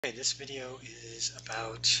Okay, this video is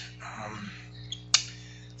about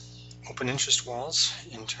open interest walls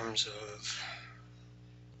in terms of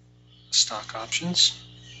stock options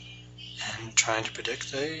and trying to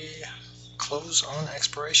predict the close on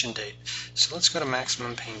expiration date. So let's go to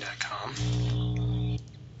MaximumPain.com.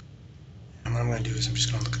 And what I'm going to do is I'm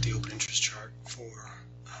just going to look at the open interest chart for,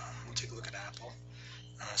 we'll take a look at Apple.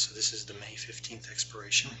 So this is the May 15th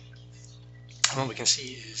expiration. And what we can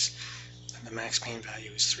see is the max pain value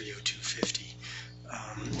is 302.50.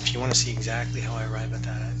 If you want to see exactly how I arrive at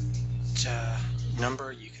that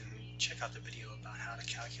number, you can check out the video about how to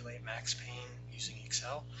calculate max pain using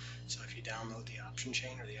Excel. So if you download the option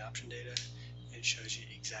chain or the option data, it shows you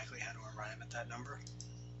exactly how to arrive at that number.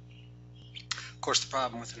 Of course, the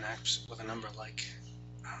problem with a number like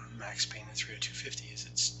max pain at 302.50 is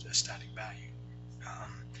it's a static value.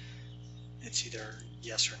 It's either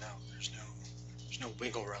yes or no. There's no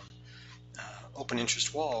wiggle room. Open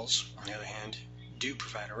interest walls, on the other hand, do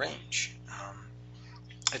provide a range.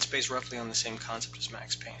 It's based roughly on the same concept as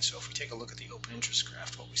max pain. So if we take a look at the open interest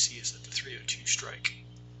graph, what we see is that the 302 strike,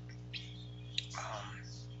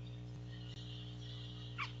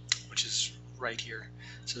 which is right here.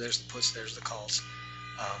 So there's the puts, there's the calls.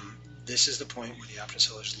 This is the point where the option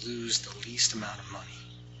sellers lose the least amount of money,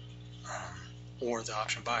 or the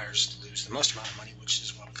option buyers lose the most amount of money, which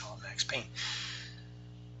is what we call max pain.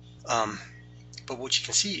 But what you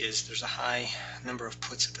can see is there's a high number of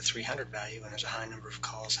puts at the 300 value and there's a high number of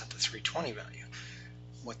calls at the 320 value.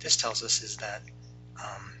 What this tells us is that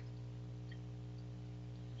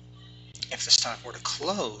if the stock were to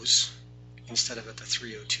close instead of at the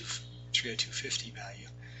 302.50 value,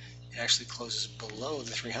 it actually closes below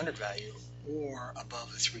the 300 value or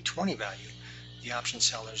above the 320 value, the option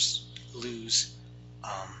sellers lose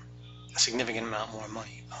a significant amount more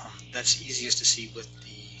money. That's easiest to see with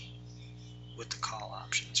the call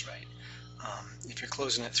options, right? If you're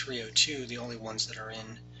closing at 302, the only ones that are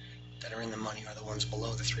in the money are the ones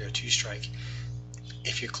below the 302 strike.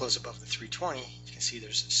 If you close above the 320, you can see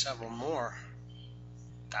there's several more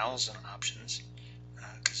thousand options,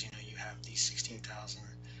 because you have these 16,000,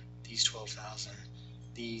 these 12,000,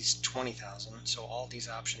 these 20,000. So all these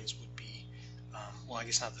options would be, well, I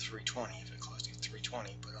guess not the 320 if it closed at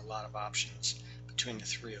 320, but a lot of options between the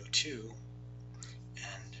 302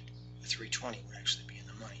 and the 320 would actually be in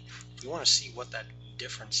the money. If we want to see what that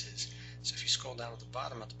difference is, so if you scroll down to the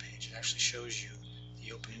bottom of the page, it actually shows you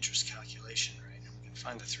the open interest calculation, right? And we can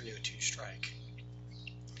find the 302 strike.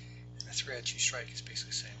 And the 302 strike is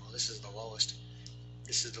basically saying, well, this is the lowest,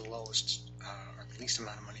 or the least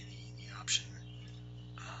amount of money the option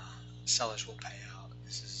sellers will pay out.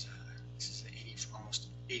 This is almost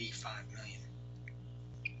 85 million.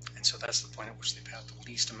 And so that's the point at which they pay out the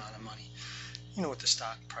least amount of money. With the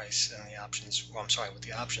stock price and the options, with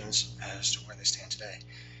the options as to where they stand today,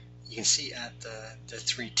 you can see at the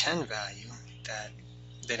 310 value that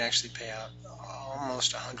they'd actually pay out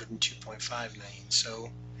almost 102.5 million. So,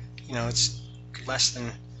 it's less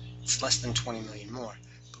than 20 million more.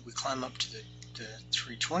 But we climb up to the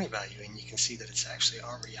 320 value, and you can see that it's actually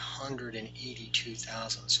already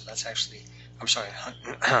 182,000. So that's actually,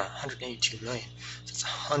 182 million. So it's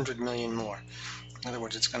 100 million more. In other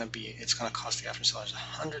words, it's going to cost the option sellers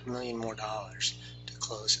 $100 million more to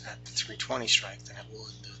close at the 320 strike than it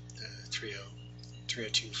would the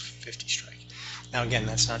 302.50 strike. Now, again,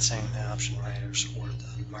 that's not saying the option writers or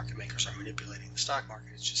the market makers are manipulating the stock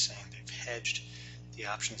market. It's just saying they've hedged the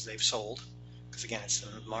options they've sold, because again, it's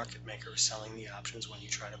the market maker selling the options when you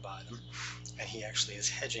try to buy them, and he actually is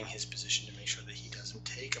hedging his position to make sure that he doesn't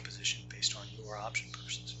take a position based on your option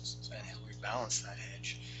purchases, and he'll rebalance that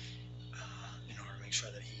hedge make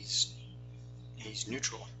sure that he's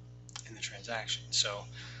neutral in the transaction. So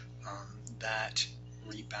that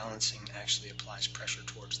rebalancing actually applies pressure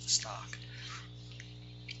towards the stock.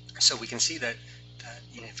 So we can see that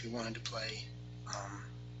if we wanted to play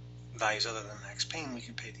values other than max pain, we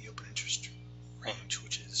could pay the open interest range, or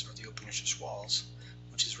the open interest walls,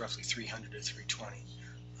 which is roughly 300 to 320.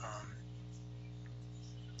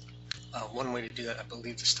 One way to do that, I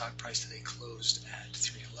believe the stock price today closed at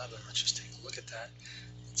 311. Let's just take a look at that.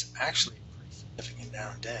 It's actually a pretty significant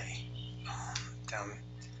down day.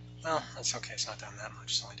 Well, that's okay. It's not down that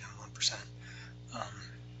much. It's only down 1%.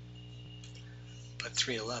 But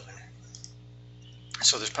 311.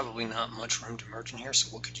 So there's probably not much room to merge in here. So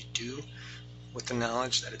what could you do with the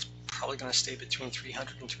knowledge that it's probably going to stay between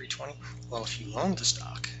 300 and 320? Well, if you owned the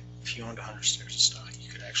stock, if you owned 100 shares of stock, you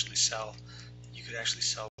could actually sell,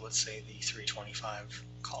 let's say, the 325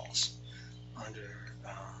 calls under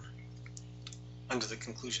the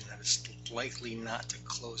conclusion that it's likely not to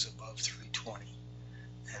close above 320.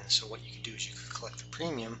 And so what you could do is you could collect the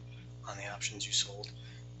premium on the options you sold,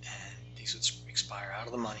 and these would expire out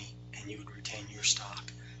of the money, and you would retain your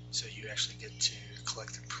stock. So you actually get to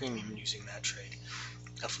collect the premium using that trade.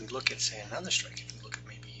 Now, if we look at, say, another strike, if we look at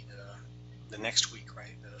maybe the next week,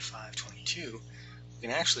 right, the 522, we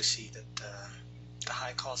can actually see that the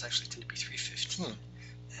high calls actually tend to be 315,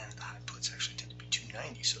 and the high puts actually tend to be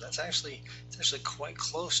 290. So it's actually quite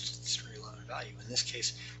close to the 311 value. In this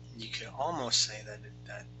case, you could almost say that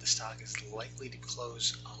the stock is likely to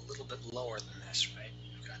close a little bit lower than this, right?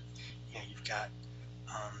 You've got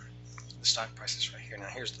the stock prices right here. Now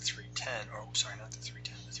here's the 310, or sorry, not the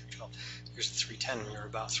 310, the 312. Here's the 310, and you're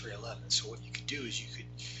about 311. So what you could do is you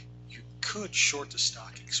could short the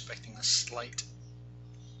stock, expecting a slight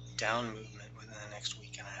down movement within the next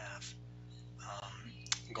week and a half,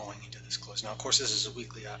 going into this close. Now, of course, this is a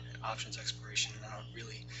weekly options expiration, and I don't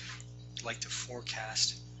really like to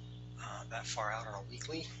forecast that far out on a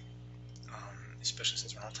weekly, especially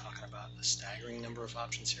since we're not talking about a staggering number of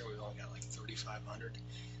options here. We've only got like 3,500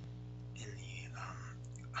 in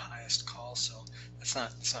the highest call, so that's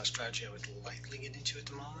not a strategy I would likely get into at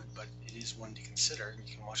the moment, but it is one to consider, and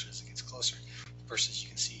you can watch it as it gets closer. Versus, you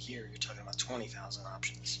can see here, you're talking about 20,000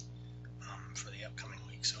 options for the upcoming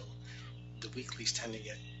week. So the weeklies tend to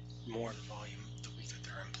get more of the volume the week that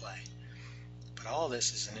they're in play. But all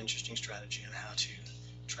this is an interesting strategy on how to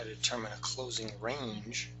try to determine a closing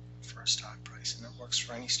range for a stock price, and it works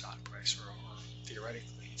for any stock price, or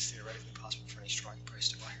theoretically, it's theoretically possible for any stock price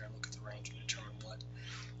to go here and look at the range and determine what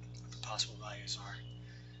the possible values are.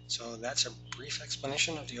 So that's a brief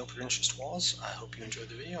explanation of the open interest walls. I hope you enjoyed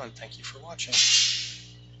the video, and thank you for watching.